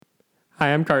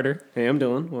Hi, I'm Carter, Hey, I'm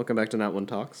Dylan. Welcome back to Not One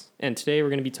Talks. and today we're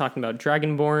going to be talking about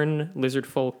Dragonborn,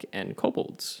 Lizardfolk, and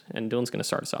Kobolds. And Dylan's going to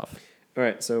start us off. All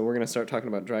right, so we're going to start talking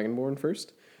about Dragonborn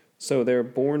first. So they're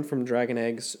born from dragon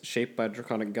eggs shaped by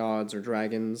draconic gods or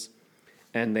dragons,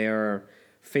 and they are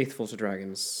faithful to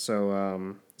dragons.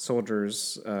 So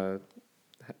soldiers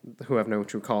who have no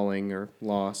true calling or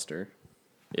lost or...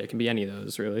 Yeah, it can be any of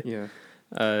those, really. Yeah.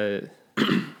 Uh,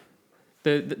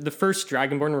 the first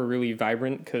Dragonborn were really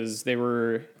vibrant because they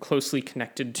were closely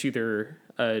connected to their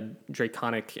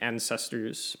draconic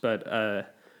ancestors, but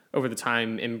over the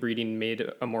time, inbreeding made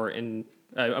a more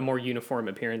uniform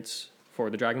appearance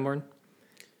for the Dragonborn.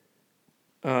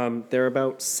 They're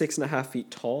about 6.5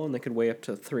 feet tall, and they could weigh up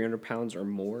to 300 pounds or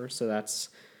more. So that's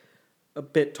a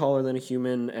bit taller than a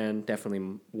human, and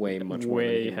definitely way much more than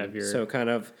a human. Heavier. So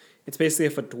kind of, it's basically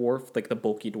if a dwarf, like the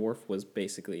bulky dwarf, was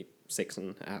basically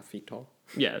 6.5 feet tall.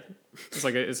 Yeah, it's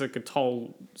like a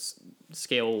tall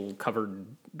scale covered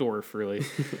dwarf, really.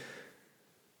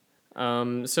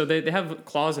 So they have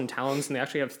claws and talons, and they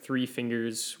actually have 3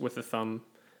 fingers with a thumb.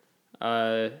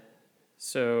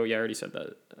 So yeah, I already said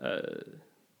that.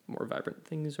 More vibrant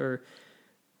things or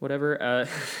whatever.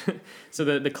 So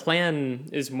the clan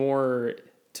is more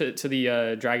to the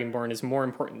Dragonborn is more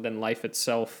important than life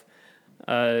itself.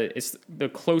 It's the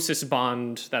closest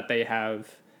bond that they have.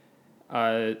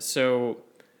 So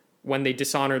when they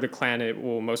dishonor the clan, it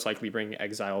will most likely bring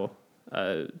exile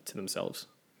to themselves.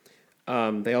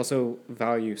 They also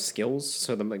value skills,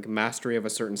 so the mastery of a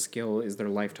certain skill is their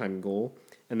lifetime goal,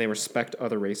 and they respect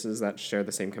other races that share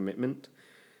the same commitment.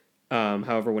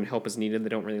 However, when help is needed, they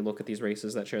don't really look at these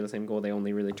races that share the same goal. They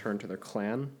only really turn to their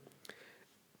clan.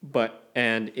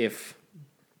 And if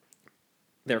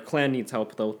their clan needs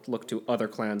help, they'll look to other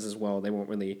clans as well. They won't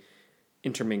really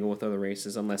intermingle with other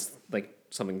races unless like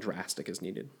something drastic is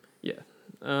needed. Yeah.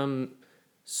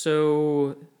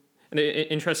 So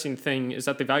the interesting thing is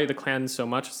that they value the clan so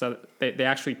much is that they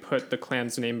actually put the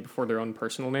clan's name before their own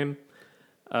personal name,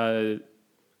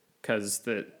 because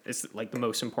it's like the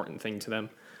most important thing to them.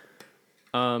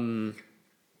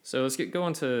 So let's go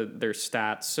on to their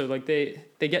stats. So like they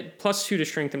get +2 to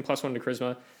strength and +1 to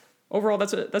charisma. Overall,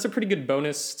 that's a pretty good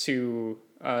bonus to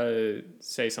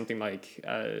say something like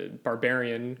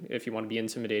barbarian if you want to be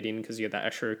intimidating because you get that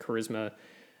extra charisma.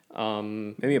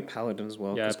 Maybe a paladin as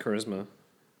well, because charisma.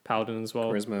 Paladin as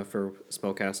well. Charisma for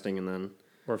spellcasting, and then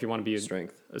or if you want to be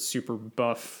strength. A super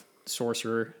buff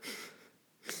sorcerer.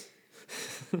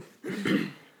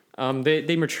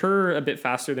 They mature a bit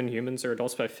faster than humans. They're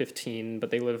adults by 15,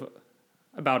 but they live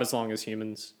about as long as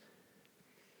humans.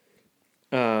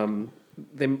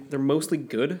 They're mostly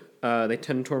good. They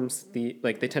tend towards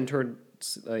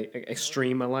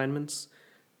extreme alignments.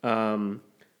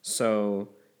 So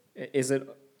is it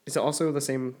also the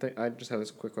same thing? I just have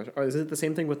this quick question. Is it the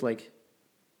same thing with like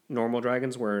normal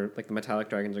dragons where like the metallic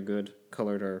dragons are good,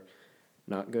 colored are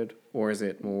not good, or is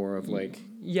it more of like...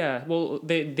 Yeah, well,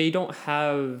 they don't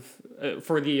have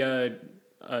for the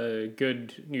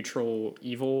good, neutral,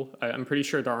 evil. I'm pretty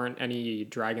sure there aren't any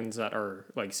dragons that are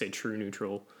like say true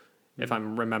neutral. Mm-hmm. If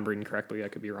I'm remembering correctly, I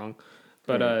could be wrong,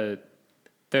 but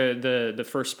the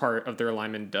first part of their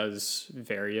alignment does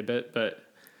vary a bit. But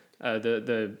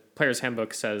the player's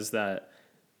handbook says that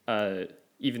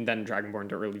even then, Dragonborn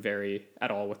don't really vary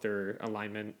at all with their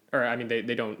alignment, or I mean, they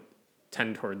don't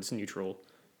tend towards neutral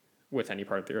with any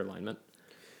part of their alignment.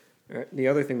 All right. The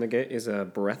other thing they get is a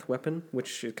breath weapon,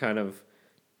 which is kind of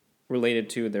related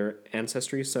to their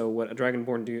ancestry. So what a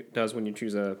Dragonborn does when you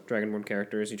choose a Dragonborn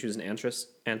character is you choose an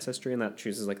ancestry, and that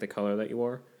chooses like the color that you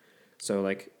are. So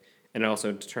like, and it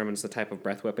also determines the type of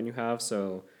breath weapon you have.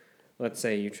 So let's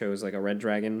say you chose like a red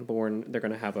Dragonborn, they're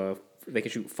going to have they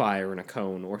can shoot fire in a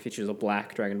cone, or if you choose a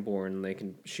black Dragonborn, they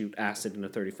can shoot acid in a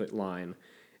 30-foot line.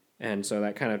 And so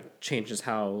that kind of changes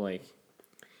how like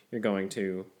you're going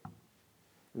to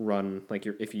run like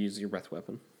if you use your breath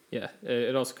weapon. Yeah,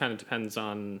 it also kind of depends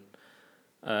on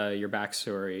your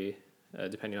backstory,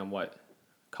 depending on what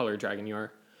color dragon you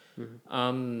are.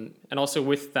 Mm-hmm. And also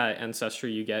with that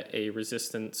ancestry, you get a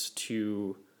resistance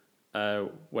to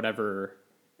whatever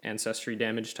ancestry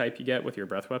damage type you get with your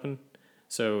breath weapon.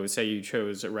 So say you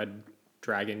chose a red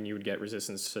dragon, you would get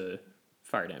resistance to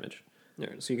fire damage.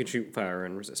 Yeah, so you can shoot fire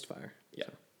and resist fire. Yeah.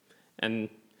 And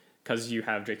because you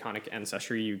have Draconic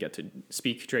ancestry, you get to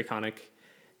speak Draconic.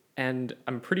 And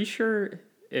I'm pretty sure,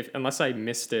 unless I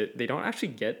missed it, they don't actually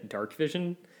get dark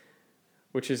vision,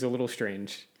 which is a little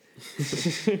strange.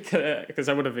 Because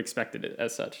I would have expected it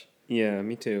as such. Yeah,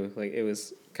 me too. Like, it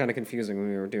was kind of confusing when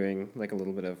we were doing like a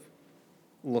little bit of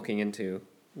looking into.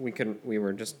 We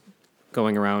were just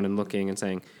going around and looking and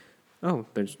saying, Oh,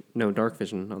 there's no dark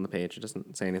vision on the page. It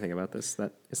doesn't say anything about this.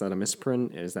 Is that a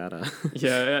misprint? Is that a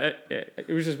Yeah, it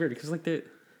was just weird because like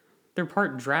they're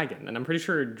part dragon, and I'm pretty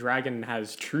sure dragon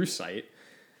has true sight.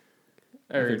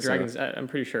 Or dragons, so. I'm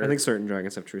pretty sure. I think certain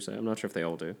dragons have true sight. I'm not sure if they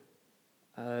all do.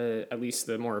 At least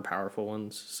the more powerful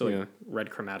ones. So like Yeah. red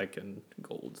chromatic and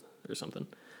gold or something.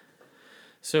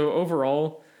 So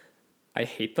overall, I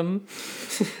hate them.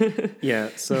 Yeah,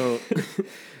 so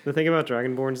the thing about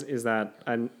Dragonborns is that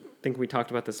I think we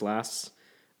talked about this last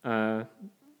time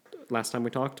we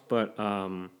talked, but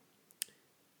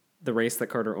the race that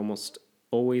Carter almost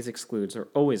always excludes, or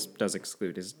always does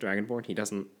exclude, is Dragonborn. He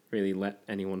doesn't really let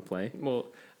anyone play. Well,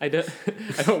 I don't,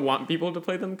 I don't want people to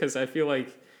play them because I feel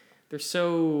like they're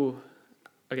so...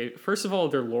 Okay, first of all,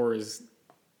 their lore is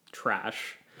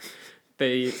trash.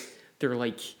 They're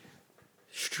like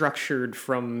structured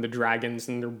from the dragons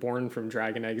and they're born from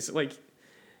dragon eggs. Like,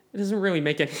 it doesn't really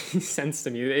make any sense to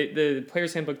me. The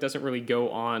player's handbook doesn't really go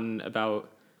on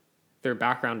about their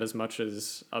background as much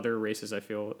as other races. I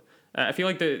feel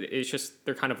like it's just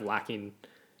they're kind of lacking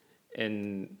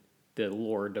in the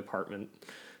lore department.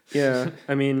 Yeah,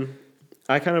 I mean,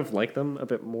 I kind of like them a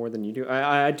bit more than you do.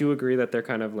 I do agree that they're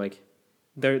kind of like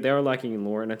they are lacking in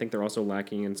lore, and I think they're also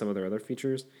lacking in some of their other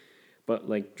features. But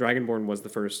like Dragonborn was the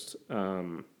first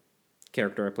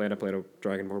character I played. I played a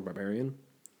Dragonborn barbarian,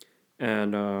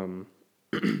 and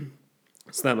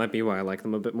so that might be why I like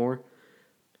them a bit more.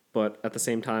 But at the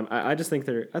same time, I just think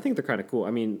they're kind of cool.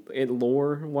 I mean,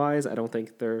 lore wise, I don't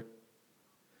think they're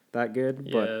that good.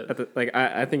 Yeah. But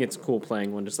I think it's cool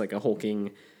playing one just like a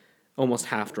hulking, almost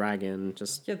half dragon.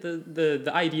 Just Yeah, the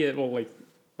idea, well,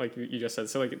 like you just said,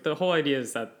 so like the whole idea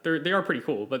is that they are pretty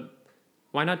cool, but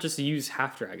why not just use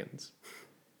half dragons?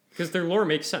 Because their lore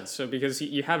makes sense. So because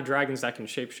you have dragons that can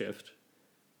shapeshift,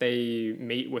 they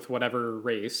mate with whatever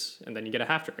race, and then you get a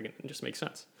half dragon. It just makes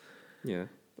sense. yeah.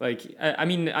 Like I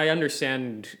mean, I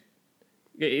understand.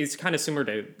 It's kind of similar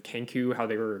to Kenku, how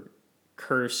they were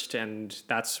cursed, and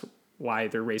that's why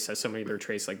their race has so many of their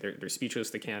traits. Like they're speechless.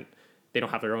 They don't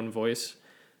have their own voice.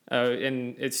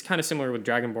 And it's kind of similar with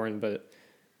Dragonborn, but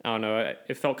I don't know.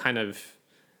 It felt kind of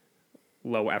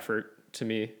low effort to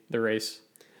me, the race.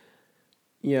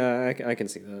 Yeah, I can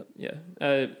see that.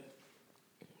 Yeah.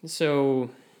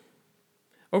 So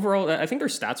overall, I think their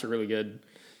stats are really good.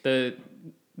 The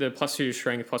 +2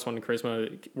 strength, +1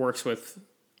 charisma works with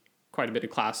quite a bit of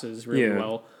classes really Yeah.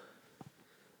 well.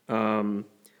 I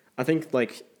think so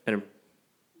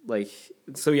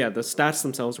yeah, the stats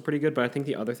themselves are pretty good, but I think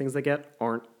the other things they get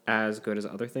aren't as good as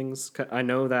other things. I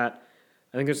know that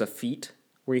I think there's a feat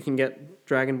where you can get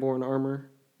Dragonborn armor.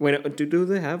 Wait, do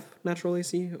they have natural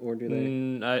AC or do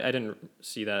they? I didn't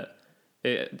see that.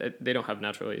 They don't have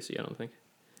natural AC, I don't think.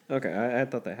 Okay, I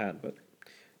thought they had, but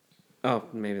oh,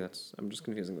 maybe I'm just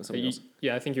confusing with something else.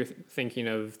 Yeah, I think you're thinking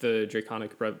of the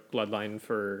Draconic bloodline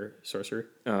for Sorcerer.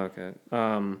 Oh, okay.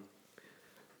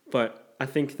 But I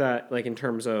think that like in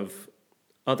terms of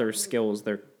other skills,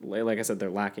 they're like I said, they're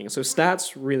lacking. So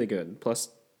stats really good, +2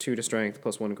 to strength,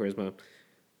 +1 charisma.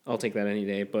 I'll take that any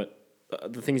day. But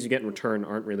the things you get in return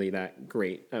aren't really that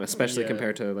great, especially Yeah.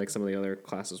 compared to like some of the other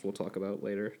classes we'll talk about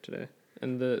later today.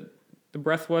 And the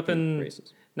breath weapon,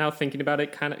 Races. now thinking about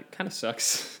it, kind of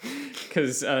sucks.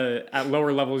 Because at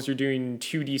lower levels, you're doing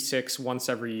 2d6 once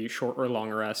every short or long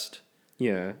rest.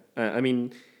 Yeah, I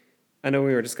mean, I know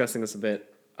we were discussing this a bit.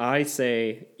 I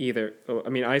say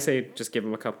just give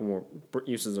them a couple more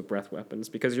uses of breath weapons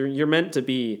because you're meant to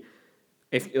be,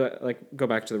 if like go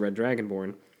back to the Red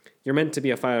Dragonborn, you're meant to be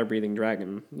a fire breathing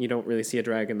dragon. You don't really see a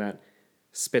dragon that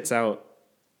spits out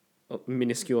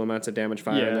minuscule amounts of damage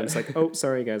fire and then it's like, oh,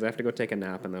 sorry guys, I have to go take a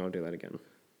nap and then I'll do that again.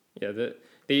 Yeah,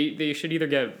 they should either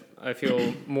get, I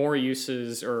feel, more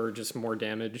uses or just more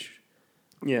damage.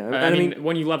 Yeah, I mean,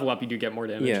 when you level up, you do get more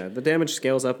damage. Yeah, the damage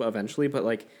scales up eventually, but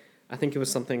like I think it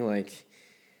was something like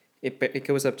it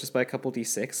goes up just by a couple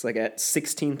d6. Like at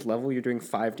 16th level, you're doing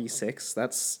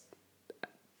 5d6.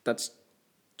 That's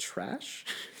trash.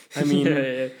 I mean,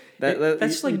 yeah.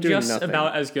 That's like just nothing.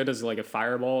 about as good as like a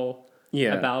fireball.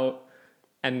 Yeah.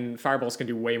 And fireballs can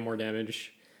do way more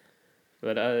damage.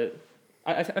 But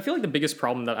I feel like the biggest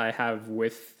problem that I have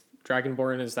with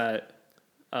Dragonborn is that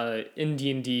in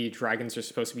D&D, dragons are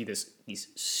supposed to be these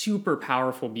super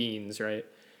powerful beings, right?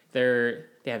 They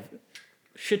have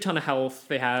shit ton of health.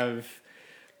 They have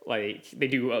they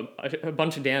do a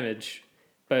bunch of damage,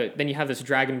 but then you have this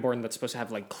Dragonborn that's supposed to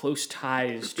have like close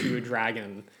ties to a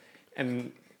dragon,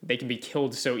 and they can be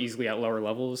killed so easily at lower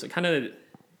levels. It kind of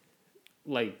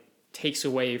like takes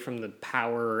away from the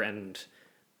power and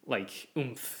like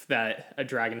oomph that a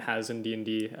dragon has in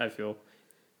D&D, I feel.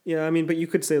 Yeah, I mean, but you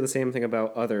could say the same thing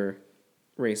about other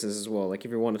races as well. Like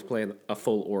if you wanted to play a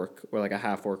full orc or like a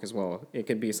half orc as well, it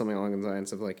could be something along the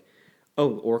lines of like,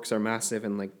 oh, orcs are massive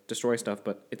and like destroy stuff,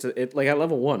 but it like at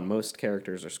level 1, most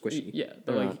characters are squishy. Yeah,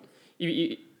 but like,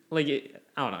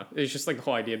 I don't know. It's just like the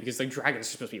whole idea because like dragons are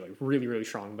supposed to be like really really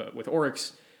strong, but with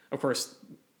orcs, of course,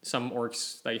 some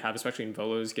orcs that you have, especially in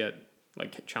Volos, get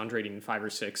like challenge rating 5 or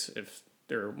 6 if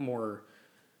they're more,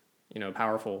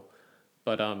 powerful.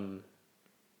 But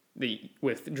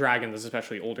with dragons,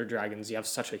 especially older dragons, you have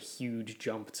such a huge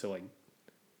jump to like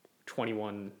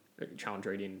 21 challenge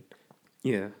rating.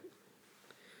 Yeah.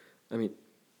 I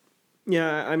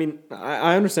mean,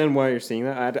 I understand why you're seeing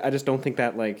that. I just don't think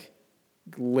that like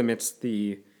limits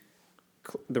the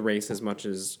race as much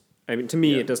as, I mean, to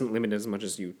me, it doesn't limit as much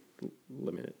as you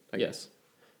limit it, I guess.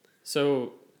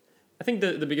 So I think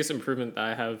the biggest improvement that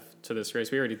I have to this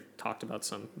race, we already talked about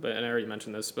some, and I already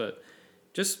mentioned this, but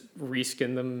just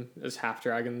reskin them as half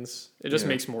dragons. It just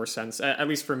makes more sense, at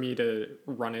least for me, to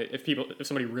run it. If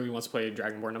somebody really wants to play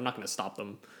Dragonborn, I'm not going to stop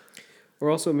them. Or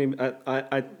also, maybe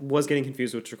I was getting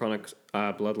confused with Draconic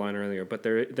Bloodline earlier, but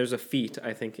there's a feat,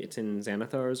 I think it's in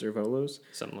Xanathars or Volos.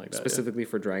 Something like that. Specifically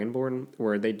for Dragonborn,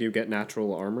 where they do get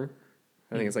natural armor.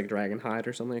 I think it's like Dragon Hide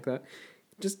or something like that.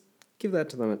 Just give that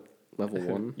to them at level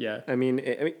 1. Yeah. I mean,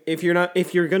 if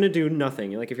you're going to do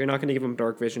nothing, like if you're not going to give them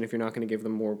Dark Vision, if you're not going to give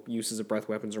them more uses of breath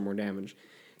weapons or more damage,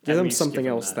 give them something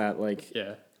else that like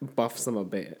buffs them a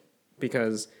bit.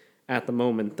 Because at the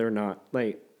moment, they're not,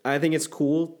 like, I think it's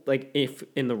cool, like, if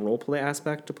in the roleplay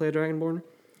aspect to play a Dragonborn,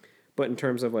 but in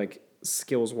terms of, like,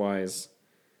 skills-wise,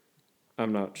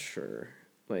 I'm not sure,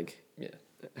 like,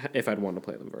 if I'd want to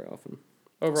play them very often.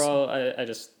 Overall, I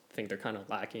just think they're kind of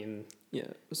lacking. Yeah.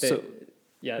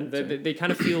 They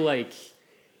kind of feel like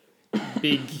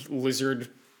big lizard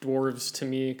dwarves to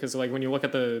me, because, like, when you look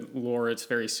at the lore, it's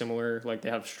very similar. Like, they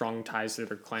have strong ties to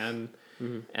their clan,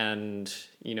 and,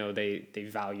 they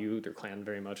value their clan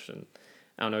very much, and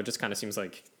I don't know, it just kind of seems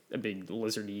like a big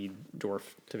lizardy dwarf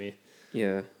to me.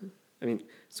 Yeah. I mean,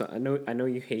 so I know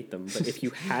you hate them, but if you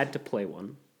had to play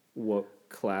one, what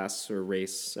class or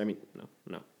race, I mean,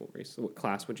 what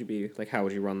class would you be? Like, how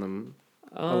would you run them?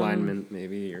 Alignment,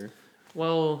 maybe, or...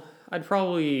 Well, I'd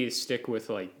probably stick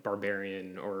with, like,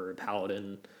 Barbarian or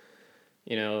Paladin,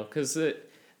 because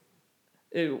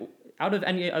out of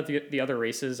any of the other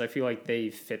races, I feel like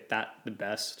they fit that the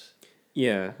best.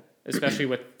 Yeah. Especially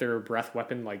with their breath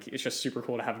weapon, like, it's just super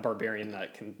cool to have a Barbarian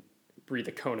that can breathe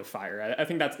a cone of fire. I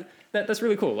think that's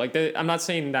really cool. Like, I'm not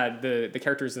saying that the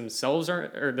characters themselves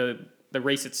aren't, or the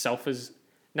race itself is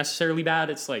necessarily bad.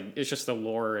 It's like, it's just the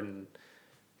lore, and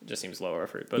it just seems low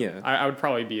effort. But yeah. I would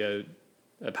probably be a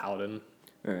Paladin.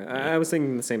 All right. I was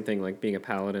thinking the same thing, like being a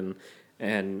Paladin,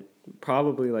 and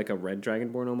probably like a Red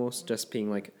Dragonborn almost, just being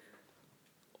like,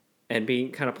 and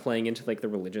being kind of playing into like the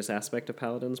religious aspect of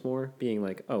Paladins more, being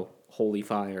like, oh, holy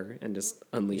fire, and just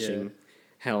unleashing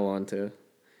hell onto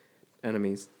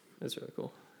enemies. That's really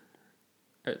cool.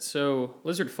 All right, so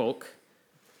Lizard Folk,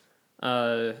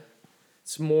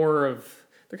 it's more of,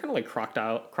 they're kind of like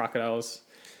crocodiles.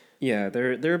 Yeah,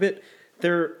 they're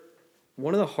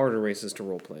one of the harder races to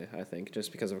roleplay, I think,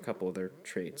 just because of a couple of their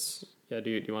traits. Yeah, do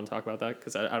you want to talk about that?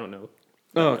 Because I don't know.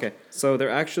 Oh, okay. So they're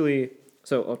actually...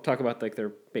 So I'll talk about like their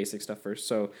basic stuff first.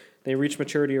 So they reach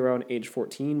maturity around age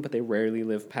 14, but they rarely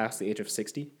live past the age of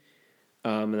 60.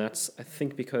 And that's, I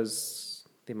think, because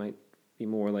they might be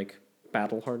more like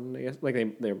battle hardened, I guess.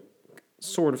 Like they're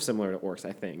sort of similar to orcs,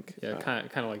 I think. Yeah, kind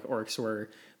of like orcs, where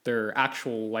their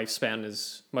actual lifespan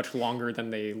is much longer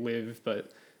than they live,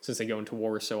 but since they go into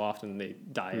war so often, they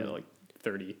die at like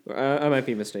 30. I might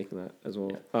be mistaken that as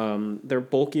well. Yeah. They're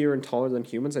bulkier and taller than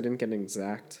humans. I didn't get an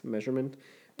exact measurement.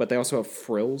 But they also have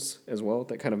frills as well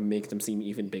that kind of make them seem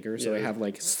even bigger. So they have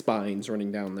like spines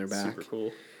running down their back. Super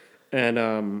cool.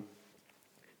 And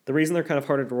the reason they're kind of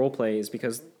harder to roleplay is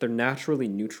because they're naturally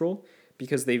neutral,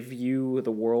 because they view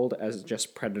the world as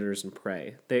just predators and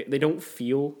prey. They don't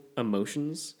feel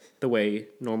emotions the way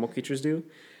normal creatures do.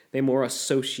 They more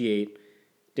associate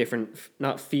different,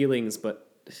 not feelings,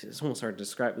 but it's almost hard to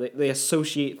describe. They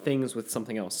associate things with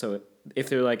something else. So if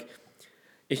they're like...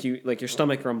 If you, like, your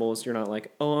stomach rumbles, you're not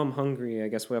like, oh, I'm hungry, I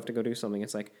guess we have to go do something.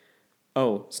 It's like,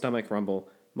 oh, stomach rumble,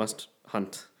 must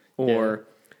hunt. Or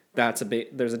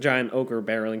there's a giant ogre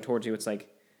barreling towards you. It's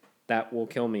like, that will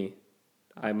kill me.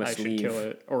 I must leave. I should kill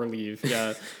it or leave.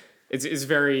 Yeah. It's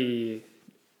very,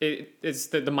 it's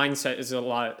the mindset is a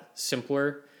lot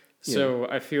simpler. So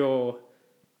I feel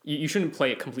you shouldn't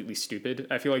play it completely stupid.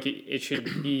 I feel like it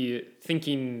should be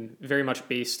thinking very much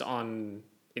based on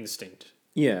instinct.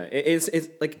 Yeah, it's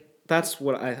like that's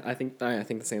what I think. I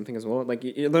think the same thing as well. Like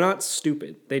they're not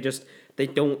stupid. They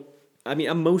don't I mean,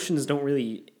 emotions don't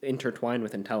really intertwine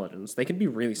with intelligence. They can be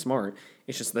really smart.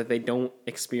 It's just that they don't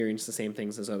experience the same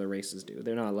things as other races do.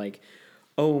 They're not like,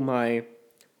 oh, my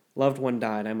loved one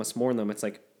died, I must mourn them. It's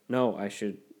like, no, I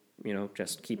should,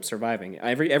 just keep surviving.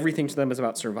 Everything to them is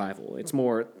about survival. It's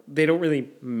more, they don't really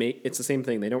make, it's the same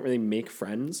thing. They don't really make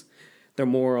friends. They're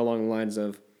more along the lines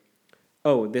of,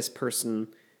 oh, this person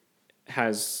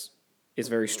is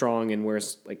very strong and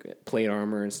wears like plate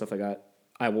armor and stuff like that.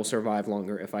 I will survive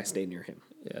longer if I stay near him.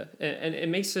 Yeah, and it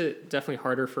makes it definitely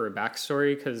harder for a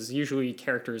backstory because usually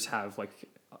characters have like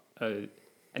an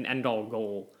end all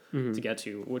goal to get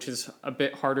to, which is a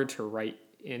bit harder to write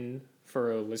in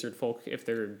for a lizard folk if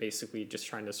they're basically just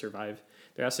trying to survive.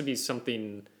 There has to be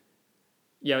something.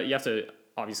 Yeah, you have to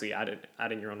obviously add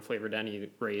in your own flavor to any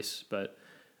race, but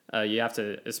you have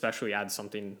to especially add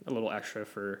something a little extra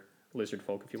for lizard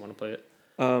folk if you want to play it.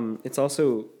 It's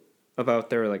also about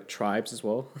their like tribes as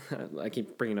well. I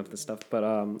keep bringing up this stuff, but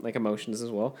like emotions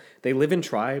as well. They live in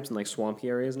tribes and like swampy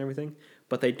areas and everything,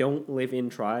 but they don't live in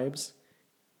tribes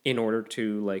in order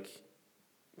to like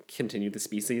continue the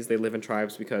species. They live in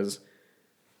tribes because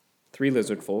 3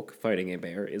 lizard folk fighting a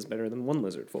bear is better than 1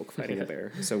 lizard folk fighting a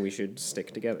bear. So we should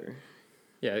stick together.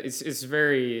 Yeah, it's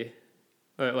very,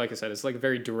 like I said, it's like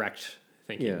very direct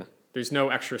thinking. Yeah. There's no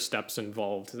extra steps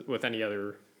involved with any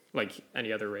other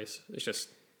race. It's just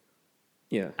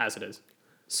as it is.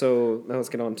 So now let's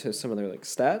get on to some of their like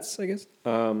stats, I guess.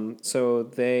 So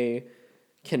they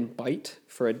can bite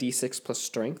for a d6 plus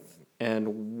strength,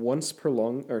 and once per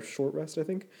long or short rest, I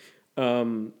think,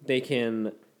 they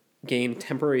can gain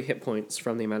temporary hit points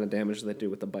from the amount of damage they do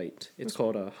with the bite. It's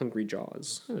called Hungry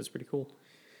Jaws. Oh, that's pretty cool.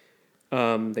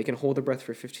 They can hold their breath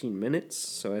for 15 minutes,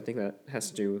 so I think that has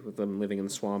to do with them living in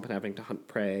the swamp and having to hunt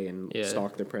prey and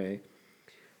stalk their prey.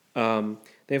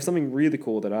 They have something really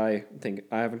cool that I think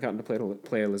I haven't gotten to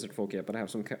play a lizard folk yet, but I have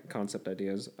some concept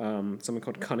ideas. Something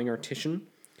called Cunning Artisan.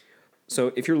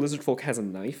 So if your lizard folk has a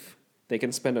knife, they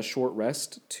can spend a short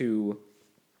rest to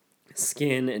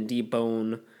skin and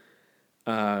debone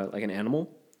like an animal,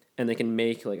 and they can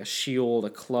make like a shield, a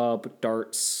club,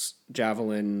 darts,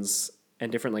 javelins,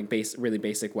 and different like really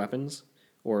basic weapons,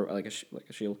 or like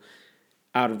a shield,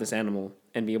 out of this animal,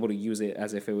 and be able to use it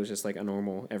as if it was just like a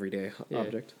normal everyday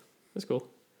object. That's cool.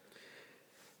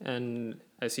 And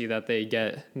I see that they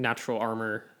get natural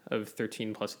armor of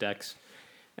 13 plus dex.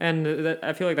 And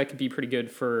I feel like that could be pretty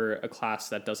good for a class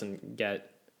that doesn't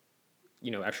get,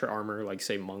 extra armor, like,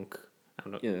 say, monk. I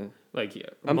don't know. Yeah. Like,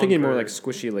 I'm thinking more like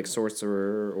squishy, like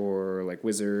sorcerer or like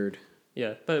wizard.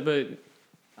 Yeah, but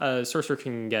sorcerer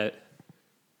can get,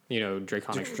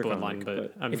 draconic bloodline.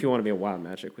 But if you want to be a wild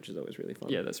magic, which is always really fun.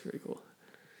 Yeah, that's pretty cool.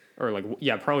 Or like,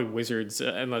 probably wizards,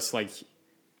 unless like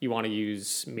you want to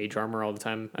use mage armor all the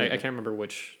time. I can't remember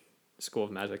which school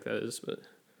of magic that is, but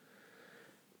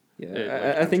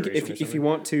I think if you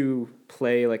want to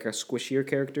play like a squishier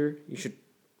character, you should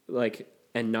like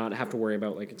and not have to worry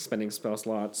about like spending spell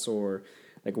slots or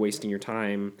like wasting your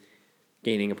time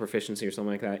gaining a proficiency or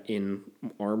something like that in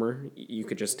armor. You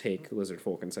could just take lizard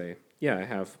folk and say, yeah, I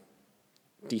have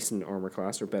decent armor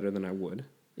class or better than I would.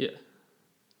 Yeah.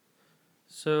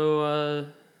 So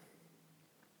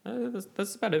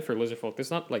that's about it for lizard folk.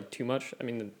 There's not like too much. I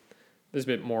mean, there's a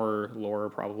bit more lore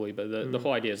probably, but the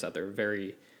whole idea is that they're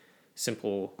very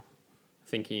simple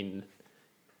thinking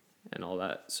and all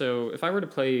that. So if I were to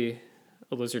play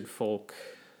a lizard folk,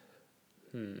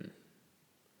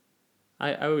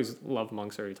 I always love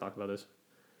monks. I already talked about this,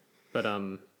 but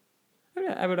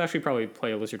I would actually probably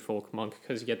play a lizard folk monk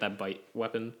because you get that bite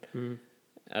weapon.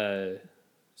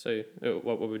 So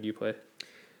what would you play?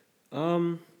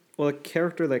 Well, a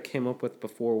character that came up with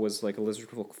before was like a lizard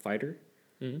folk fighter,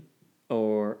 and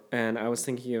I was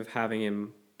thinking of having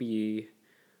him be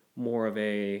more of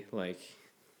a like.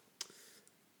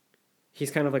 He's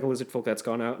kind of like a lizard folk that's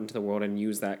gone out into the world and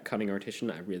used that cunning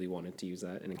artisan. I really wanted to use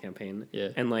that in a campaign. Yeah.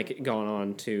 And like gone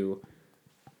on to,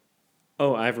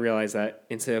 oh, I've realized that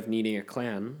instead of needing a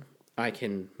clan, I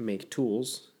can make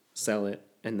tools, sell it,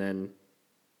 and then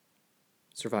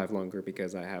survive longer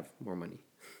because I have more money.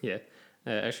 Yeah.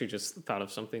 I actually just thought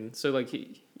of something. So like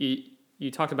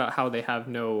you talked about how they have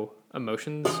no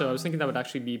emotions. So I was thinking that would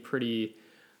actually be pretty,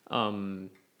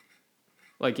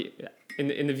 like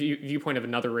in the viewpoint of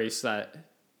another race that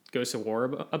goes to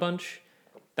war a bunch,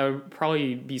 that would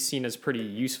probably be seen as pretty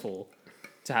useful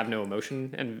to have no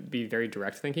emotion and be very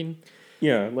direct thinking.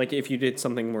 Yeah, like if you did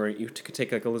something where you could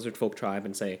take like a lizard folk tribe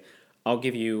and say, I'll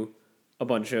give you a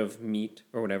bunch of meat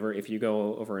or whatever if you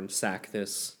go over and sack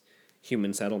this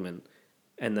human settlement.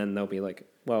 And then they'll be like,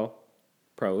 well,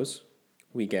 pros,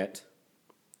 we get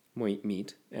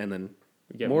meat, and then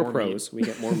We get more meat. pros. We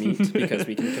get more meat because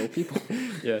we can kill people.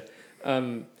 Yeah.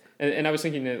 And I was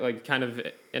thinking that like kind of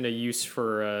in a use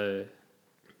for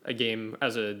a game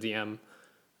as a DM,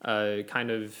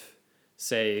 kind of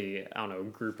say, I don't know, a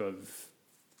group of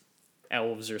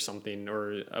elves or something,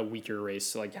 or a weaker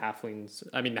race like halflings.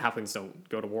 I mean, the halflings don't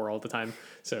go to war all the time,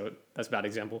 so that's a bad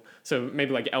example. So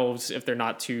maybe like elves, if they're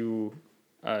not too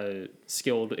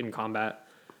skilled in combat,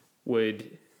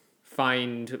 would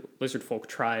find lizard folk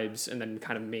tribes and then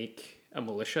kind of make a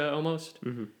militia almost,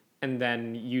 and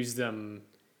then use them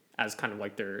as kind of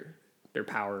like their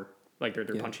power, like their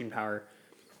punching power.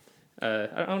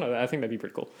 I don't know. I think that'd be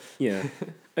pretty cool. Yeah.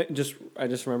 I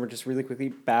just remember just really quickly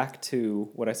back to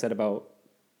what I said about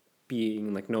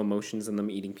being like no emotions and them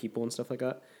eating people and stuff like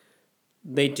that.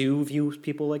 They do view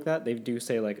people like that. They do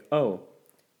say like, oh,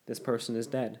 this person is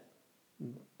dead.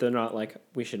 They're not like,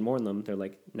 we should mourn them. They're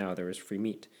like, now there is free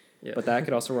meat. Yeah. But that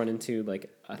could also run into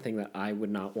like a thing that I would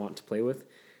not want to play with.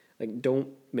 Like, don't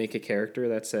make a character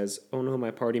that says, oh no, my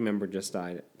party member just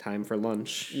died. Time for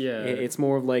lunch. Yeah. It's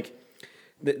more of like,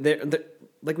 they're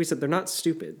like we said, they're not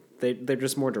stupid. They're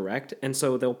just more direct. And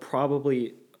so they'll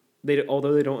probably,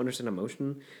 although they don't understand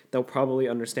emotion, they'll probably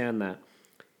understand that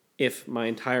if my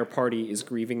entire party is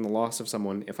grieving the loss of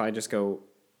someone, if I just go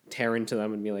tear into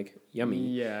them and be like, yummy,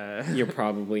 Yeah. you're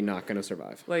probably not going to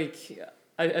survive. Like,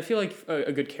 I feel like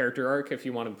a good character arc, if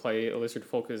you want to play a lizard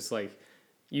folk, is like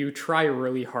you try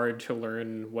really hard to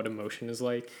learn what emotion is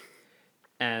like,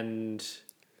 and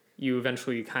you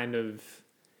eventually kind of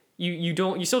you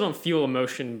still don't feel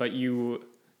emotion, but you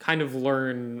kind of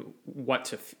learn what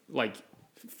to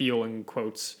feel in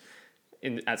quotes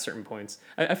at certain points.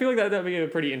 I feel like that'd be a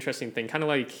pretty interesting thing, kind of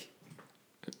like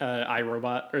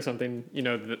iRobot or something. You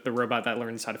know, the robot that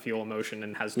learns how to feel emotion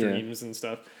and has dreams and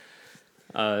stuff.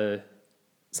 A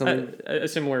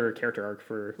similar character arc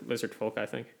for lizard folk, I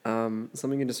think.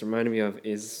 Something you just reminded me of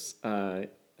is I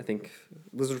think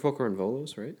lizard folk are in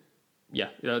Volos, right? Yeah,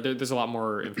 there's a lot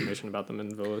more information about them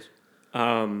in Volos.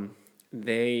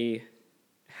 They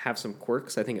have some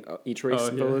quirks. I think each race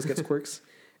in Volos gets quirks.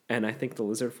 And I think the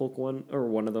lizard folk one, or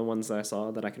one of the ones that I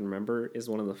saw that I can remember, is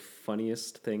one of the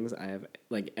funniest things I have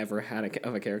like ever had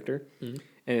of a character. Mm-hmm.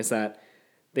 And it's that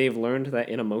they've learned that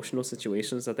in emotional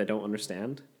situations that they don't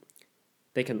understand,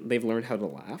 they've learned how to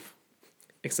laugh,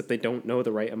 except they don't know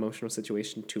the right emotional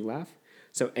situation to laugh.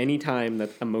 So anytime that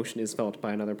emotion is felt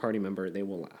by another party member, they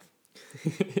will laugh.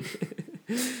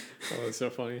 Oh, that's so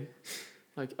funny.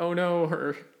 Like, oh no,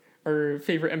 her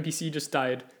favorite NPC just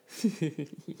died.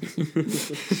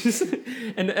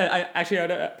 And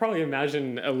I'd probably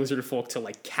imagine a lizard folk to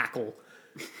like cackle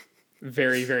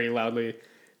very, very loudly,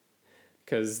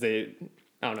 because they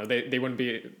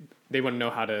wouldn't know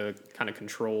how to kind of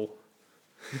control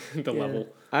the level.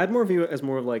 I'd more view it as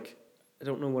more of like, I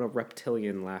don't know what a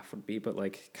reptilian laugh would be, but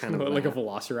like kind of like a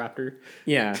velociraptor.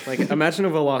 Yeah, like imagine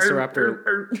a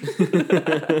velociraptor.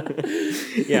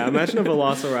 Yeah, imagine a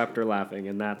velociraptor laughing,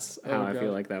 and that's how I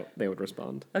feel like that they would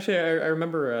respond. Actually, I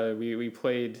remember we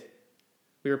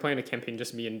were playing a campaign,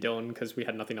 just me and Dylan, because we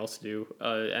had nothing else to do,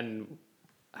 and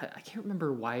I can't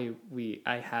remember why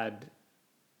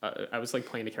I was like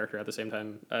playing a character at the same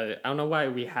time. I don't know why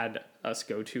we had us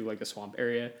go to like a swamp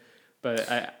area, but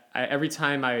I every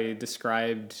time I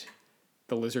described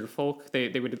the lizard folk, they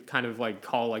would kind of like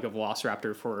call like a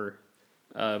velociraptor for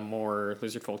more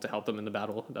lizard folk to help them in the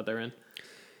battle that they're in.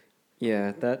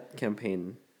 Yeah, that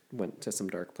campaign went to some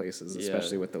dark places,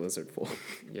 especially with the lizard folk.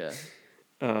 Yeah.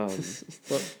 Well,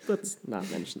 let's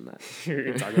not mention that. We're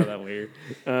gonna talk about that later.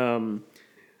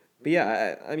 But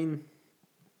yeah, I mean,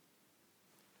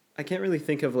 I can't really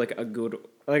think of like a good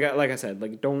like I said,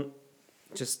 like don't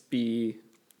just be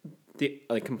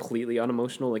like completely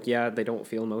unemotional. Like, yeah, they don't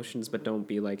feel emotions, but don't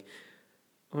be like,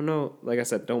 oh no, like I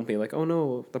said, don't be like, oh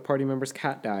no, the party member's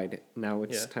cat died, now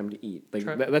it's time to eat. Like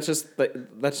that's just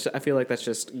I feel like that's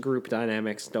just group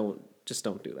dynamics. Don't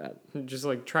do that. Just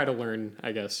like try to learn,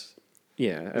 I guess.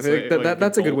 Yeah, I feel like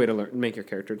that's a good way to make your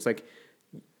character. It's like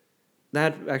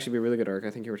that'd actually be a really good arc. I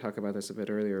think you were talking about this a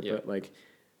bit earlier, but like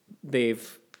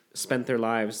they've spent their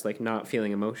lives like not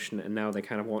feeling emotion, and now they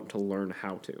kind of want to learn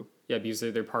how to. Yeah, because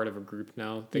they're part of a group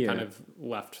now. They kind of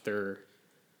left their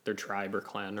tribe or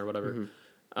clan or whatever.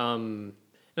 Mm-hmm.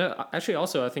 Actually,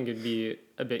 also, I think it'd be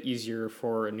a bit easier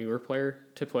for a newer player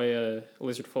to play a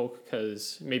lizard folk,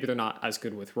 because maybe they're not as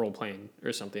good with role playing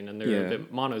or something, and they're a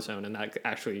bit monotone, and that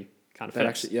actually kind of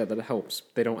fits. That helps.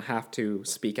 They don't have to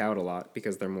speak out a lot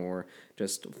because they're more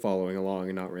just following along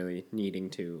and not really needing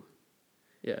to.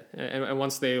 Yeah, and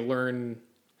once they learn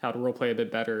how to role play a bit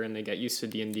better and they get used to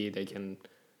D&D, they can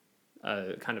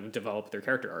kind of develop their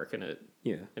character arc, and it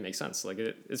makes sense. Like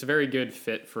it's a very good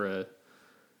fit for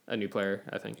a new player,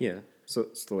 I think. Yeah. So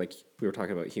like we were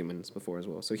talking about humans before as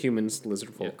well. So humans,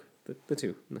 lizard folk, the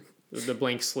two. The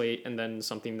blank slate, and then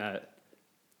something that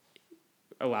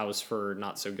allows for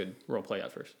not so good roleplay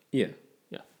at first. Yeah.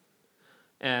 Yeah.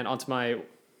 And onto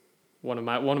one of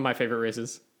my favorite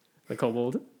races, the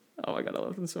kobold. Oh my god, I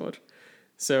love them so much.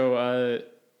 So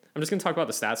I'm just gonna talk about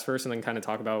the stats first, and then kind of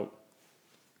talk about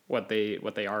what they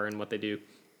are and what they do.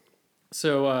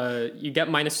 So you get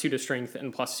 -2 to strength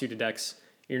and +2 to dex.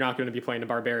 You're not going to be playing a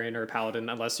barbarian or a paladin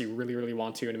unless you really, really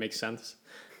want to, and it makes sense.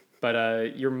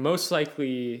 But you're most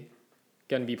likely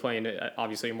going to be playing,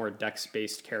 obviously, a more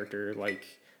dex-based character like,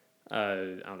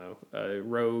 I don't know, a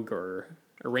rogue or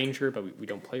a ranger, but we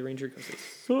don't play ranger because they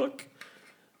suck.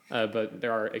 But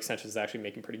there are extensions that actually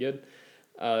make them pretty good.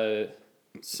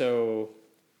 So,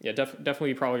 yeah,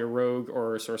 definitely probably a rogue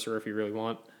or a sorcerer if you really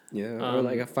want. Yeah, or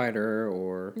like a fighter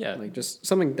or like just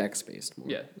something dex-based more.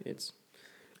 Yeah. It's...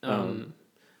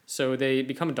 So they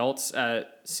become adults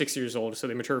at 6 years old, so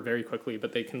they mature very quickly,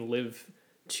 but they can live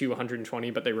to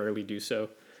 120, but they rarely do so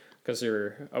because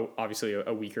they're obviously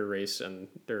a weaker race and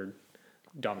they're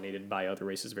dominated by other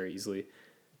races very easily.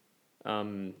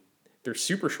 They're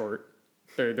super short.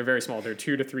 They're very small. They're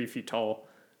 2 to 3 feet tall.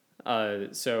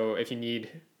 So if you need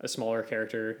a smaller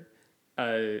character,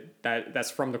 that's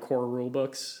from the core rule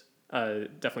books.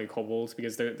 Definitely kobolds,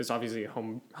 because there's obviously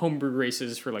homebrew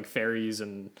races for like fairies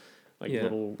and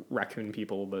little raccoon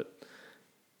people, but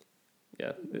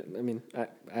yeah. I mean,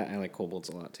 I like kobolds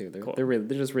a lot too. Cool. They're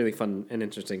just really fun and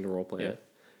interesting to roleplay.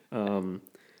 Yeah.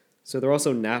 So they're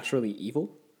also naturally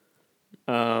evil,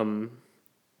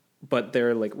 but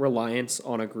their like reliance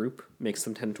on a group makes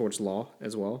them tend towards law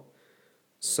as well.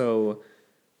 So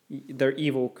they're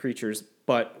evil creatures,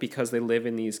 but because they live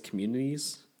in these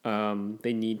communities,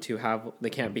 they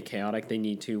can't be chaotic. They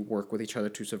need to work with each other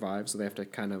to survive. So they have to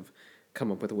kind of come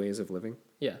up with ways of living.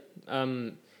 Yeah.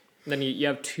 Then you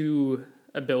have 2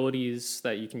 abilities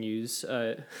that you can use.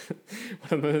 One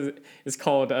of them is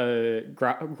called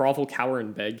Grovel, Cower,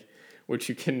 and Beg, which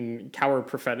you can cower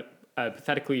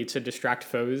pathetically to distract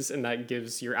foes, and that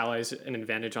gives your allies an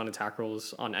advantage on attack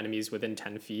rolls on enemies within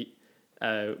 10 feet.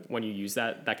 When you use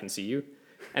that can see you.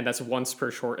 And that's once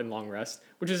per short and long rest,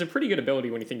 which is a pretty good ability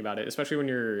when you think about it, especially when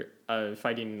you're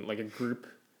fighting like a group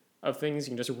of things.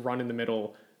 You can just run in the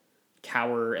middle,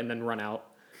 cower, and then run out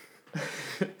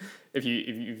if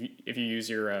you use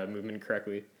your movement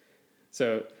correctly.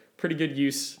 So pretty good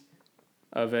use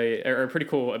of a pretty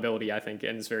cool ability, I think,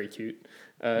 and it's very cute.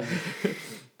 Then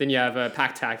you have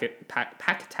pack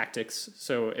tactics.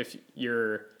 So if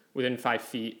you're within 5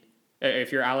 feet,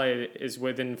 if your ally is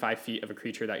within 5 feet of a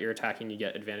creature that you're attacking, you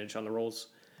get advantage on the rolls,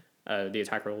 the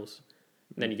attack rolls.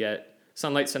 And then you get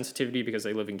sunlight sensitivity because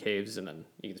they live in caves, and then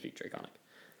you can speak Draconic.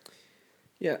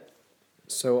 Yeah.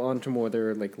 So on to more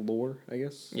their like lore, I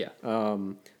guess. Yeah.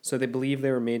 So they believe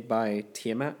they were made by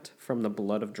Tiamat from the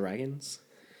blood of dragons.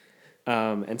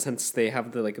 And since they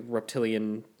have the like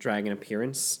reptilian dragon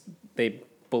appearance, they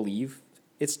believe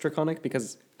it's Draconic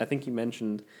because I think you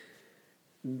mentioned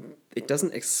it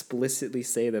doesn't explicitly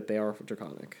say that they are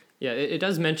Draconic. Yeah, it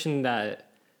does mention that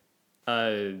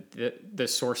the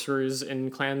sorcerers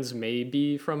in clans may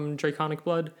be from Draconic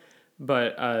blood,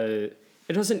 but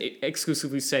it doesn't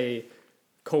exclusively say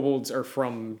kobolds are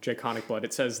from Draconic blood.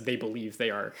 It says they believe they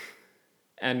are.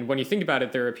 And when you think about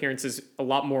it, their appearance is a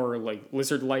lot more like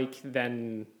lizard-like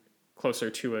than closer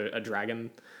to a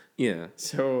dragon. Yeah.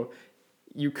 So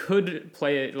you could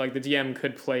play it, like the DM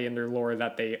could play in their lore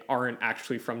that they aren't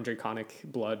actually from Draconic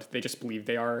blood. They just believe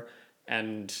they are,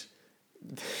 and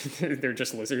they're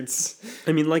just lizards.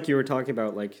 I mean, like you were talking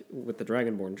about, like with the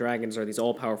Dragonborn, dragons are these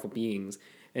all-powerful beings,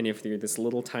 and if you're this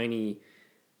little tiny,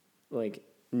 like,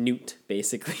 newt,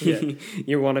 basically,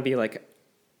 you want to be like,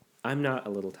 I'm not a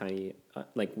little tiny,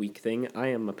 like, weak thing. I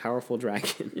am a powerful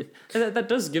dragon. And that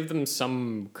does give them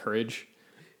some courage,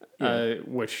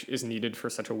 which is needed for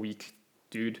such a weak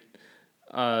dude.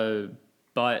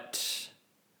 But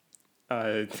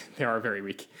they are very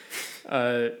weak.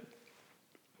 The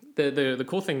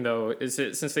cool thing, though, is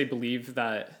that since they believe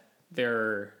that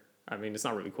they're... I mean, it's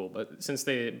not really cool, but since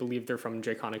they believe they're from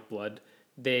Draconic blood,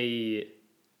 they...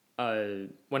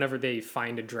 whenever they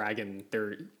find a dragon,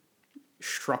 they're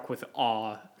struck with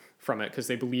awe from it because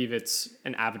they believe it's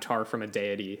an avatar from a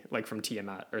deity, like from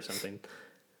Tiamat or something.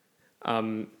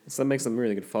 So that makes them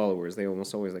really good followers. They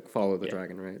almost always like follow the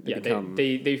dragon, right?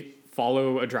 They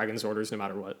follow a dragon's orders no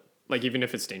matter what, like even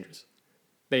if it's dangerous.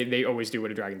 They always do what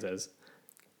a dragon says.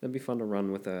 That'd be fun to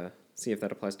run with see if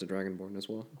that applies to Dragonborn as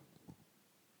well.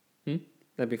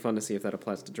 That'd be fun to see if that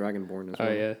applies to Dragonborn as well.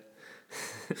 Oh yeah.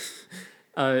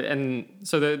 And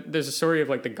so there's a story of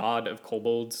like the god of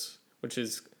kobolds,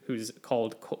 who's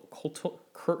called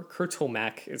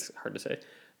Kurtulmak. It's hard to say.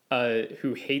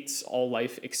 Who hates all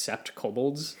life except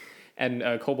kobolds, and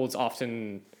kobolds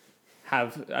often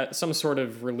have some sort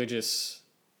of religious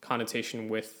connotation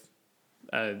with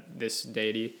this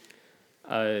deity.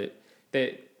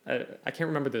 I can't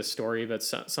remember the story, but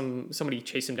somebody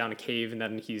chased him down a cave, and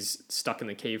then he's stuck in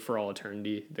the cave for all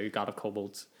eternity. The god of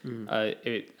kobolds. I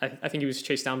think he was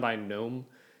chased down by a gnome,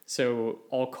 so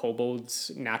all kobolds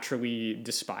naturally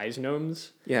despise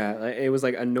gnomes. Yeah, it was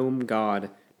like a gnome god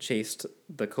chased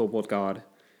the kobold god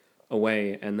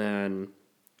away, and then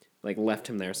like left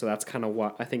him there. So that's kind of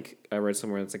what I think I read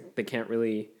somewhere. It's like they can't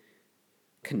really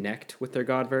connect with their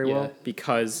god very well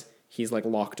because he's like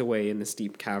locked away in this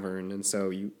deep cavern, and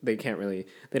so they don't really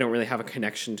have a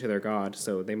connection to their god,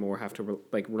 so they more have to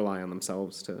rely on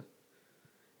themselves to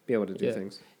be able to do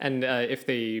things. And if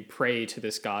they pray to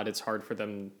this god, it's hard for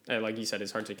them, like you said,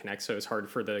 it's hard to connect, so it's hard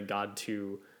for the god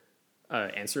to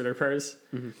answer their prayers.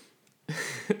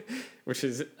 Which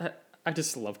is, I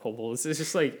just love kobolds. It's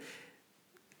just like,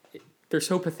 they're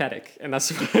so pathetic, and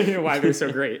that's why they're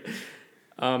so great.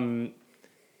 And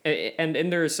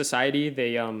in their society,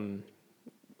 they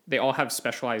all have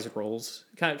specialized roles,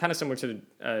 kind of similar to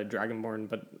Dragonborn,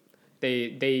 but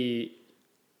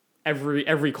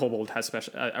every kobold has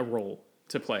a role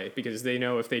to play, because they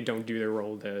know if they don't do their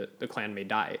role, the clan may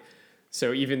die.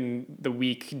 So even the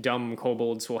weak, dumb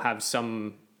kobolds will have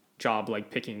some job, like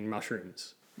picking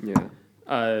mushrooms. Yeah.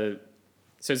 So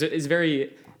it's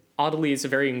very oddly, it's a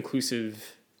very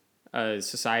inclusive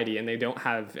society, and they don't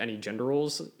have any gender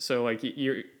roles. So like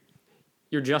you're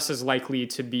just as likely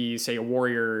to be, say, a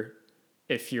warrior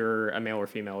if you're a male or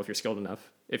female, if you're skilled enough.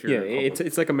 If you're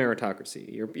it's like a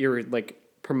meritocracy. You're like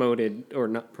promoted, or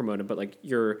not promoted, but like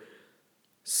your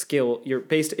skill.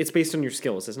 It's based on your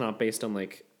skills. It's not based on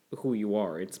like who you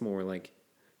are. It's more like,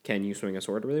 can you swing a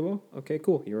sword really well? Okay,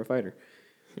 cool. You're a fighter.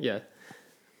 Yeah.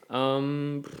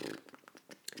 The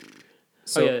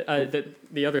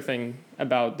other thing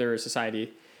about their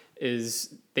society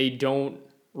is they don't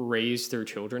raise their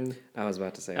children. I was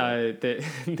about to say that.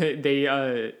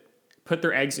 They put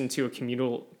their eggs into a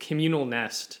communal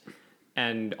nest,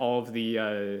 and all of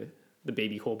the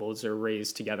baby kobolds are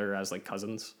raised together as like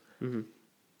cousins.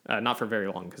 Mm-hmm. Not for very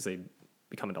long, because they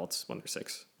become adults when they're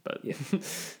 6. But yeah,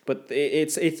 but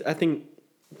it's I think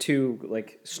to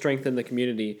like strengthen the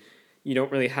community, you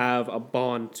don't really have a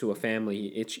bond to a family.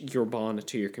 It's your bond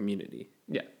to your community.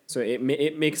 Yeah. So it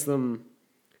makes them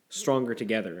stronger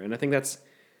together, and I think that's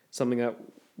something that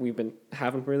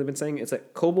haven't really been saying. It's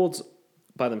that kobolds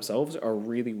by themselves are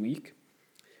really weak,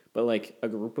 but like a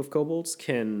group of kobolds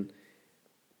can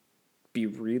be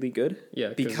really good. Yeah.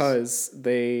 Because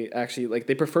they actually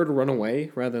they prefer to run away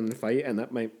rather than fight, and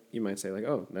you might say like,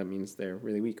 oh, that means they're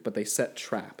really weak, but they set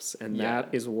traps, and that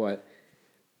is what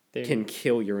can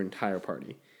kill your entire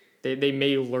party. They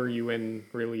may lure you in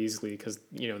really easily because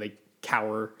they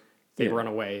cower, they run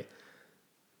away.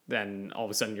 Then all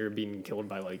of a sudden you're being killed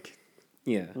by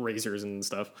razors and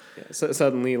stuff. Yeah. So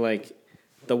suddenly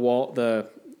the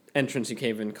entrance you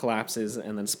cave in collapses,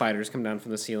 and then spiders come down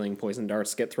from the ceiling. Poison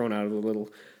darts get thrown out of the little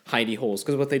hidey holes,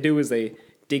 because what they do is they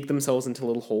dig themselves into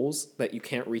little holes that you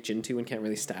can't reach into and can't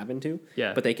really stab into.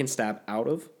 Yeah. But they can stab out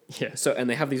of. Yeah. So and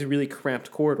they have these really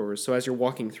cramped corridors. So as you're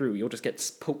walking through, you'll just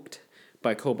get poked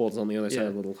by kobolds on the other side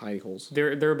of the little hidey holes.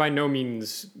 They're by no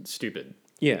means stupid.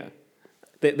 Yeah.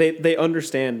 They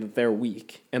understand that they're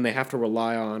weak, and they have to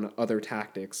rely on other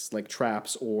tactics like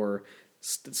traps or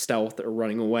stealth or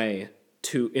running away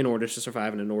in order to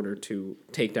survive and in order to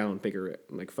take down bigger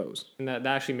foes. And that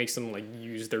actually makes them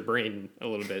use their brain a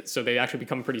little bit, so they actually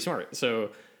become pretty smart.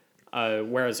 So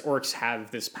whereas orcs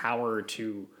have this power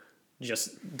to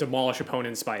just demolish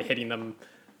opponents by hitting them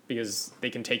because they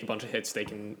can take a bunch of hits, they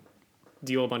can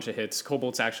deal a bunch of hits,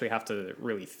 kobolds actually have to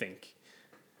really think,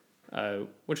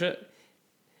 which they're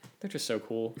just so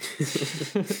cool.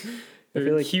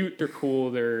 They're cute, they're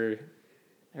cool, they're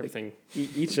everything.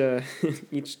 Each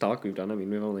talk we've done, I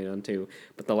mean, we've only done 2,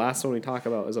 but the last one we talk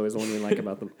about is always the one we like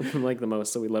about them, like the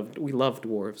most. So we love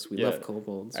dwarves, we love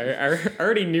kobolds. I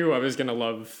already knew I was gonna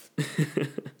love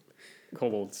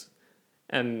kobolds,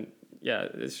 and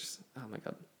it's just, oh my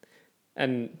god,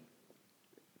 and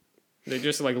they're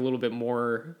just a little bit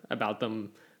more about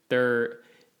them. They're,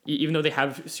 even though they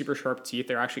have super sharp teeth,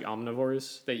 they're actually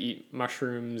omnivores. They eat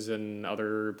mushrooms and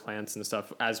other plants and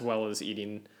stuff, as well as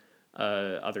eating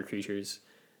other creatures.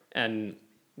 And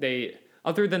they,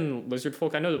 other than lizard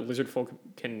folk, I know that lizard folk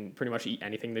can pretty much eat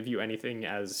anything. They view anything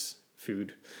as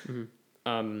food. Mm-hmm.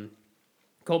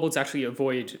 kobolds actually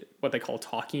avoid what they call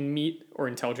talking meat or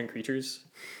intelligent creatures,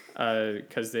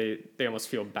 because they almost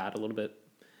feel bad a little bit.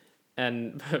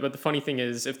 And but the funny thing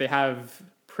is, if they have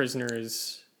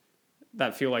prisoners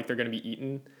that feel like they're going to be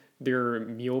eaten, their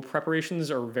meal preparations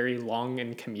are very long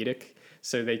and comedic.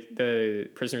 So the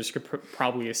prisoners could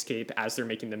probably escape as they're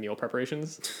making the meal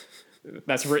preparations.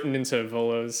 That's written into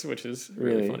Volos, which is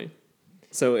really funny.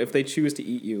 So if they choose to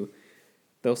eat you,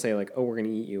 they'll say like, "Oh, we're gonna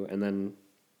eat you," and then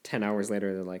 10 hours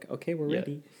later they're like, "Okay, we're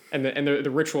ready." And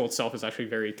the ritual itself is actually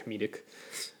very comedic.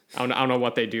 I don't know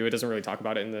what they do. It doesn't really talk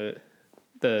about it in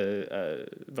the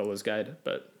Volos guide,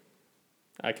 but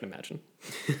I can imagine.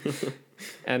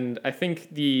 And I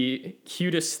think the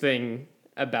cutest thing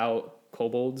about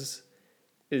kobolds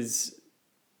is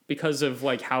because of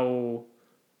like how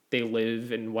they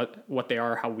live and what they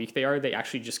are, how weak they are, they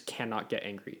actually just cannot get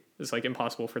angry. It's like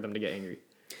impossible for them to get angry.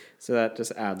 So that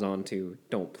just adds on to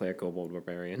don't play a kobold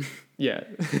barbarian. Yeah.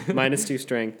 -2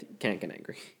 strength, can't get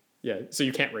angry. Yeah, so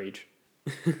you can't rage.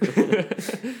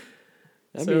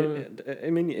 I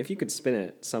mean, if you could spin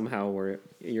it somehow where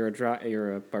you're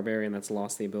a barbarian that's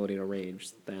lost the ability to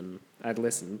rage, then I'd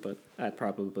listen, but I'd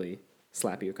probably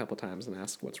slap you a couple times and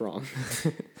ask what's wrong.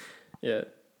 Yeah.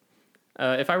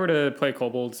 If I were to play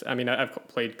kobolds, I mean, I've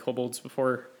played kobolds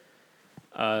before.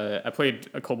 I played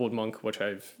a kobold monk, which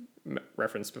I've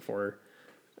referenced before,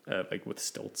 like with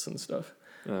stilts and stuff.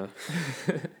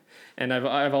 And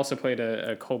I've also played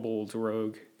a kobold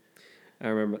rogue. I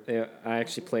remember. I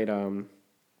actually played.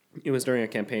 It was during a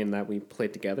campaign that we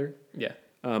played together. Yeah.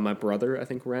 My brother, I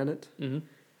think, ran it. Mm-hmm.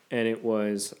 And it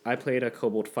was I played a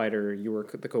kobold fighter. You were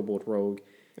the kobold rogue,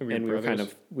 and we were kind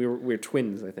of we were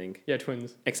twins, I think. Yeah,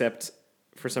 twins. Except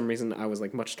for some reason I was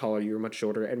like much taller, you were much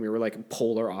shorter, and we were like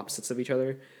polar opposites of each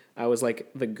other. I was like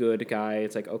the good guy.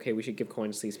 It's like, okay, we should give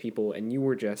coins to these people, and you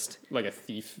were just like a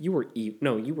thief. You were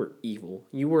No, you were evil.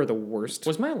 You were the worst.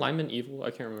 Was my alignment evil?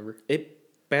 I can't remember. It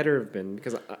better have been,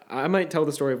 because I might tell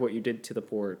the story of what you did to the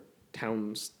poor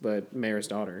the mayor's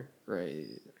daughter.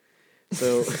 Right.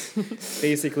 So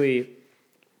basically,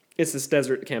 it's this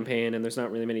desert campaign, and there's not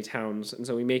really many towns, and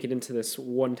so we make it into this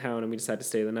one town, and we decide to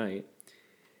stay the night.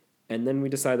 And then we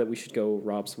decide that we should go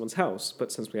rob someone's house,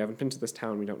 but since we haven't been to this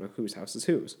town, we don't know whose house is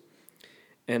whose.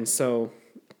 And so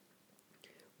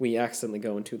we accidentally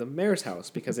go into the mayor's house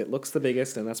because it looks the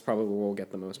biggest, and that's probably where we'll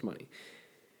get the most money.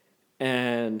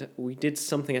 And we did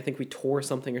something, I think we tore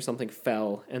something or something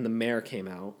fell, and the mayor came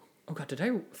out. Oh god, did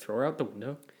I throw her out the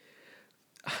window?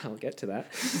 I'll get to that.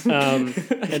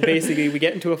 And basically, we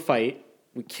get into a fight,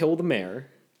 we kill the mayor,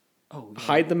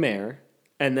 hide the mayor,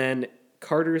 and then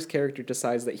Carter's character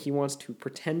decides that he wants to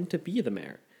pretend to be the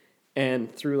mayor.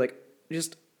 And through, like,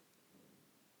 just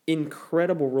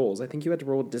incredible rolls, I think you had to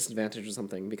roll disadvantage or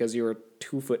something, because you're a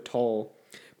 2 foot tall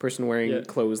person wearing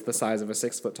clothes the size of a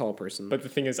 6 foot tall person. But the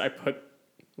thing is, I put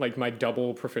like my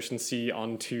double proficiency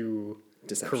onto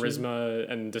charisma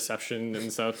and deception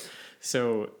and stuff,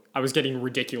 so I was getting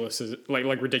ridiculous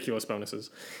bonuses.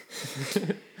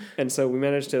 And so we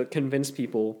managed to convince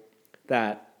people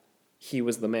that he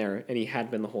was the mayor, and he had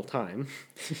been the whole time.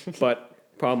 But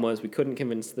problem was, we couldn't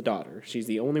convince the daughter. She's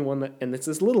the only one that, and it's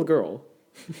this little girl.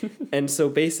 And so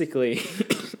basically,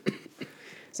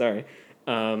 sorry,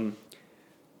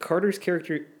 Carter's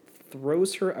character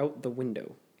throws her out the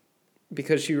window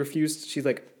because she refused. She's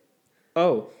like,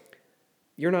 "Oh,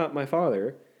 you're not my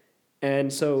father."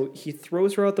 And so he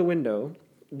throws her out the window,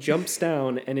 jumps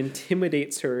down, and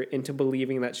intimidates her into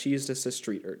believing that she's just a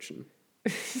street urchin.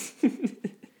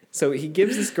 So he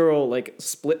gives this girl like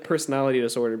split personality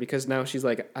disorder because now she's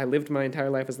like, I lived my entire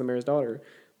life as the mayor's daughter,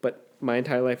 but my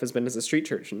entire life has been as a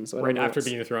street urchin. So right after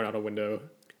being thrown out a window,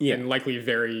 and likely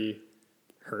very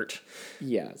hurt.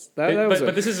 Yes,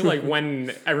 but this is like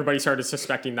when everybody started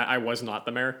suspecting that I was not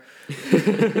the mayor.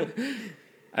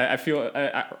 I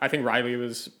think Riley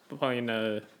was playing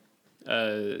a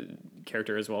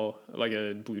character as well, like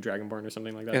a blue dragonborn or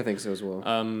something like that. I think so as well.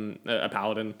 A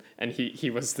paladin, and he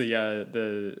was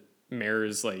the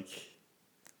mayor's like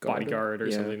bodyguard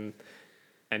or something,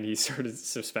 and he started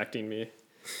suspecting me.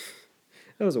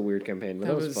 That was a weird campaign, but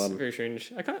that was fun. Very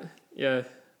strange.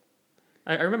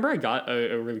 I remember I got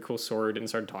a really cool sword and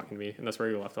started talking to me, and that's where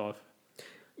we left off.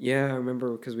 Yeah, I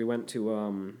remember because we went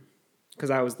to because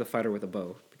I was the fighter with a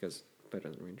bow because better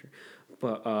than ranger,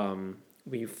 but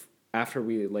after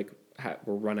we like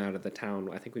were run out of the town,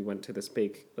 I think we went to this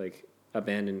big like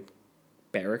abandoned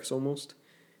barracks almost,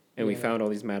 and we found all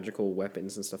these magical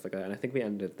weapons and stuff like that. And I think we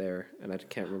ended there, and I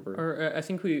can't remember. Or I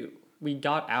think we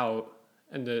got out,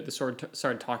 and the sword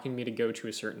started talking to me to go to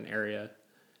a certain area,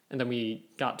 and then we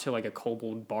got to like a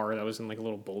kobold bar that was in like a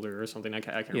little boulder or something. I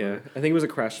can't Yeah, remember. I think it was a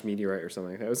crashed meteorite or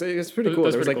something like that. It was pretty It cool.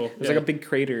 was There was pretty like cool, there's like yeah. a big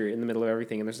crater in the middle of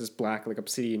everything, and there's this black like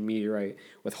obsidian meteorite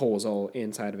with holes all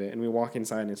inside of it. And we walk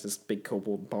inside, and it's this big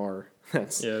kobold bar.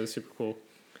 That's Yeah, it was super cool.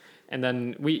 And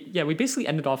then we basically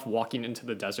ended off walking into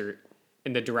the desert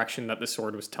in the direction that the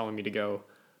sword was telling me to go,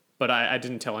 but I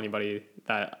didn't tell anybody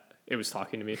that it was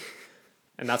talking to me,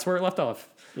 and that's where it left off.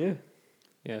 yeah.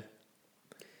 Yeah.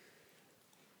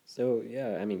 So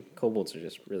yeah, I mean, kobolds are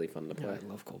just really fun to Yeah, play. I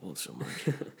love kobolds so much.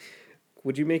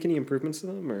 Would you make any improvements to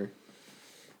them, or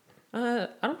I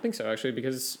don't think so actually,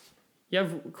 because you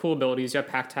have cool abilities. You have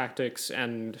pack tactics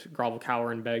and grovel,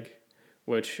 cower, and beg,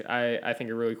 which I think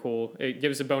are really cool. It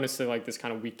gives a bonus to like this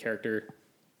kind of weak character.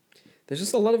 there's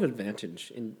just a lot of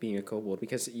advantage in being a kobold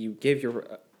because you give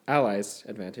your allies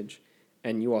advantage,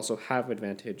 and you also have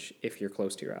advantage if you're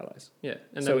close to your allies. Yeah,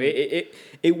 and So then,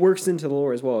 it works into the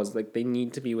lore as well as like they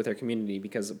need to be with their community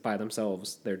because by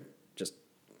themselves they're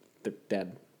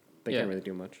dead. They Yeah. can't really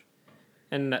do much.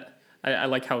 and I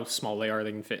like how small they are.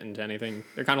 They can fit into anything.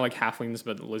 They're kind of like halflings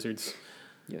but lizards.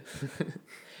 Yeah.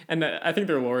 And I think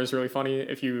their lore is really funny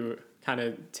if you kind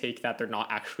of take that they're not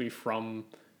actually from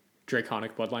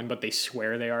Draconic bloodline, but they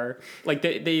swear they are. Like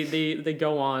they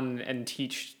go on and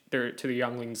teach to the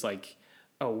younglings like,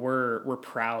 oh, we're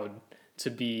proud to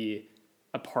be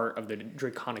a part of the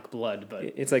Draconic blood, but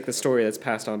It's like the story that's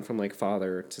passed on from like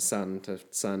father to son to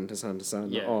son to son to son.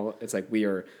 Yeah. All it's like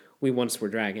we once were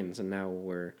dragons and now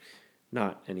we're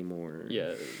not anymore.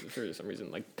 yeah, for some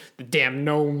reason, like the damn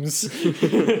gnomes.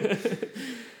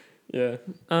 Yeah.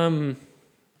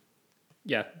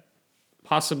 Yeah.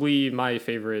 Possibly my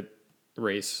favorite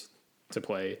race to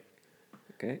play.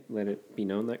 Okay. Let it be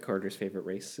known that Carter's favorite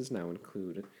races now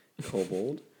include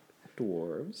kobold,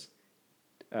 dwarves,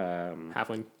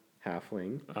 Halfling,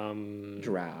 halfling,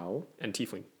 drow, and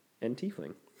tiefling. and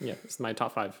tiefling. Yeah, it's my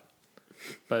top 5.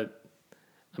 But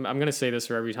I'm going to say this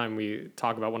for every time we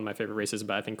talk about one of my favorite races,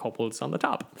 but I think kobolds on the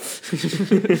top.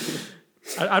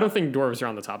 I don't think dwarves are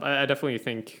on the top. I definitely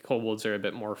think kobolds are a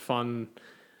bit more fun.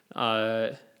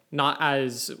 Not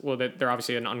as well. They're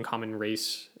obviously an uncommon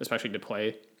race, especially to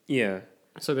play. Yeah.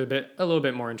 So they're a little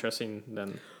bit more interesting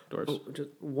than dwarves. Oh, just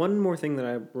one more thing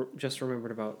that just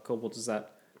remembered about kobolds is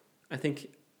that I think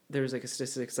there's like a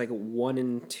statistic. It's like 1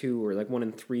 in 2 or like 1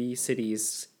 in 3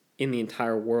 cities in the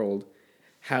entire world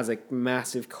has a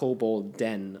massive kobold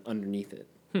den underneath it.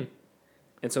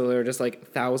 And so there are just like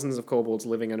thousands of kobolds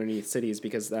living underneath cities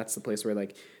because that's the place where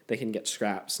like they can get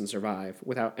scraps and survive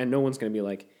without, and no one's going to be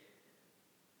like,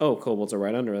 oh, kobolds are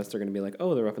right under us. They're going to be like,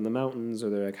 oh, they're up in the mountains or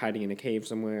they're like hiding in a cave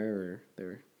somewhere or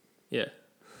they're. Yeah.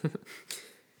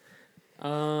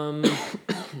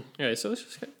 Yeah, so let's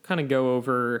just kind of go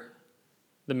over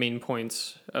the main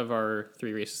points of our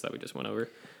 3 races that we just went over.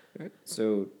 Right.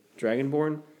 So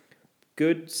Dragonborn,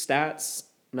 good stats,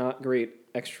 not great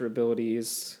extra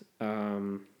abilities.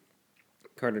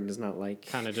 Carter does not like.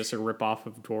 Kind of just a rip off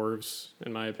of dwarves,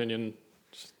 in my opinion.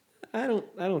 I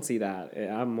don't see that.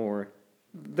 I'm more.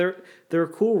 They're a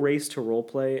cool race to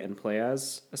roleplay and play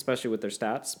as, especially with their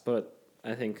stats. But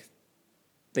I think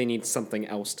they need something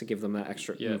else to give them that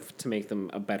extra oomph to make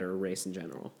them a better race in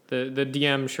general. The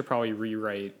DM should probably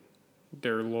rewrite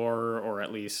their lore, or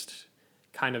at least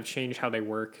kind of change how they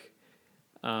work.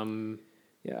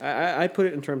 Yeah, I put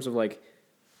it in terms of like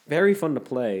very fun to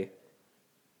play,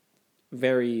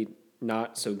 very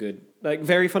not so good. Like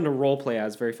very fun to role play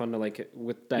as, very fun to like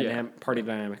with party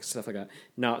dynamics stuff like that.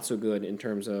 Not so good in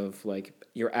terms of like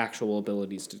your actual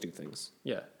abilities to do things.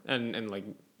 Yeah, and like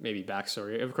maybe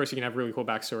backstory. Of course, you can have really cool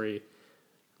backstory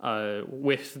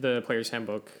with the player's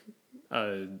handbook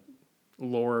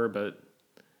lore, but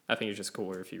I think it's just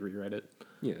cooler if you rewrite it.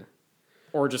 Yeah.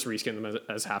 Or just reskin them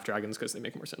as half dragons because they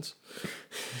make more sense.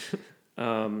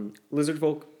 Lizard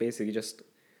folk basically just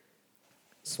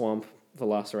swamp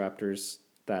velociraptors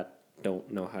that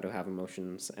don't know how to have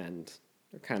emotions and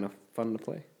they're kind of fun to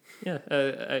play. Yeah,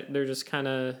 they're just kind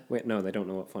of... Wait, no, they don't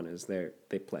know what fun is. They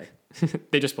play.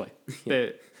 They just play.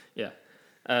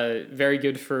 Very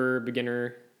good for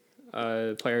beginner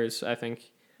players, I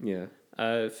think. Yeah.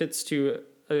 Fits to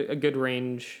a good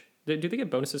range. Do they get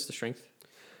bonuses to strength?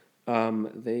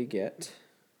 They get...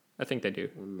 I think they do.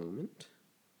 One moment.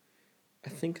 I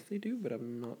think they do, but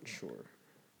I'm not sure.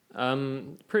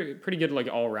 Pretty good like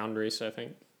all round race, I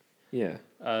think. Yeah.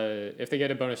 If they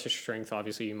get a bonus to strength,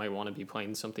 obviously you might want to be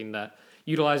playing something that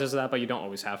utilizes that, but you don't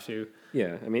always have to.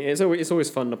 Yeah, I mean it's always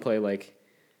fun to play like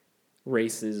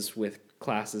races with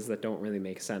classes that don't really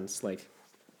make sense. Like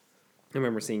I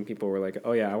remember seeing people were like,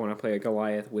 "Oh yeah, I want to play a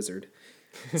Goliath wizard,"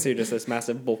 So you're just this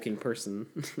massive bulking person,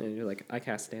 and you're like, I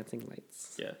cast dancing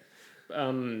lights. Yeah.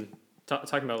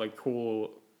 Talking about like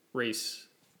cool race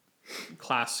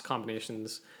class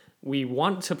combinations, we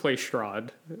want to play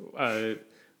Strahd.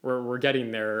 We're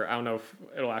getting there. I don't know if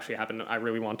it'll actually happen. I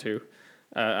really want to.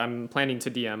 I'm planning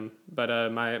to DM,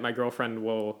 but my girlfriend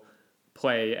will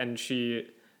play, and she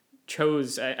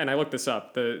chose, and I looked this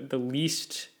up, the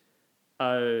least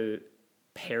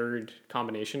paired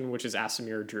combination, which is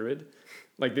Asimir Druid.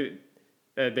 Like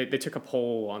they took a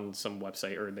poll on some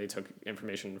website, or they took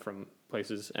information from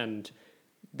places, and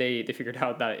they figured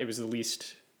out that it was the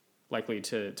least likely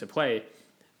to play.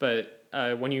 But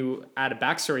when you add a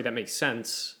backstory that makes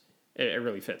sense, it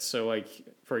really fits. So like,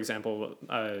 for example,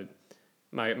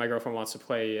 my girlfriend wants to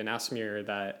play an Asimir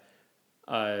that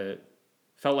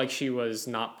felt like she was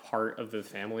not part of the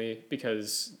family,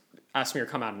 because Asimir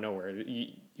come out of nowhere.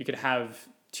 You could have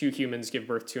two humans give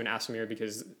birth to an Asimir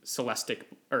because celestial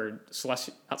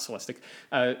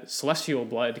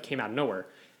blood came out of nowhere,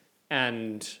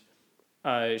 and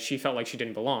she felt like she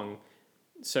didn't belong,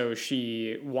 so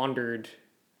she wandered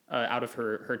out of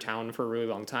her town for a really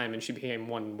long time, and she became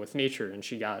one with nature, and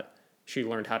she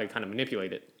learned how to kind of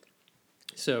manipulate it.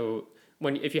 So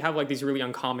if you have like these really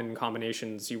uncommon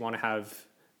combinations, you want to have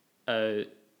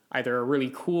either a really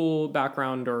cool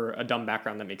background or a dumb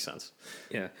background that makes sense.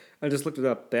 Yeah, I just looked it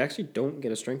up. They actually don't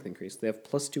get a strength increase. They have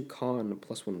 +2 con,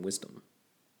 +1 wisdom.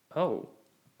 Oh,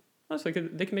 so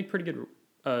they can make pretty good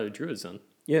druids then.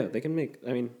 Yeah, they can make.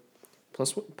 I mean,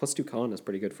 +2 con is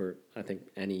pretty good for, I think,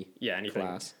 any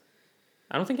class.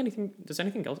 I don't think anything. Does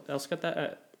anything else get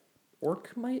that?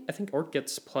 Orc might. I think Orc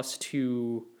gets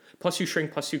 +2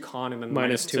 strength, +2 con, and then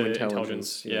 -2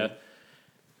 intelligence. Yeah.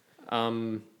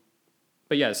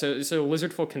 But yeah, so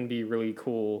lizard folk can be really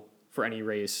cool for any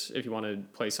race if you want to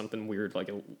play something weird like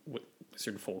a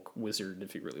lizard folk wizard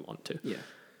if you really want to. Yeah.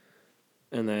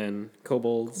 And then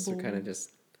kobolds are kind of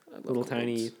just little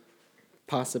tiny,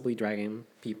 possibly dragon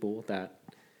people that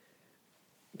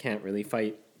can't really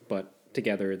fight, but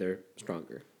together they're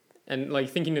stronger. And like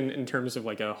thinking in terms of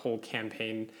like a whole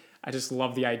campaign, I just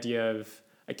love the idea of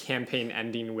a campaign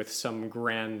ending with some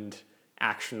grand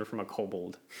action from a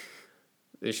kobold.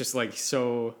 It's just like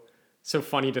so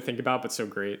funny to think about, but so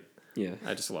great. Yeah.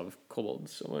 I just love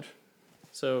kobolds so much.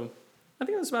 So I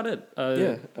think that's about it.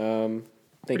 Thank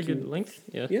pretty you. Good length.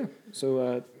 Yeah. Yeah.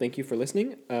 So thank you for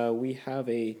listening. We have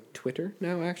a Twitter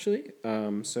now, actually.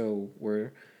 So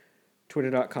we're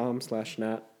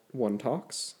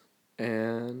twitter.com/nat1talks.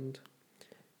 And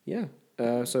yeah.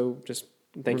 So just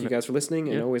thank you guys for listening.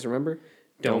 And always remember,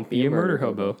 don't be a murder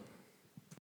hobo.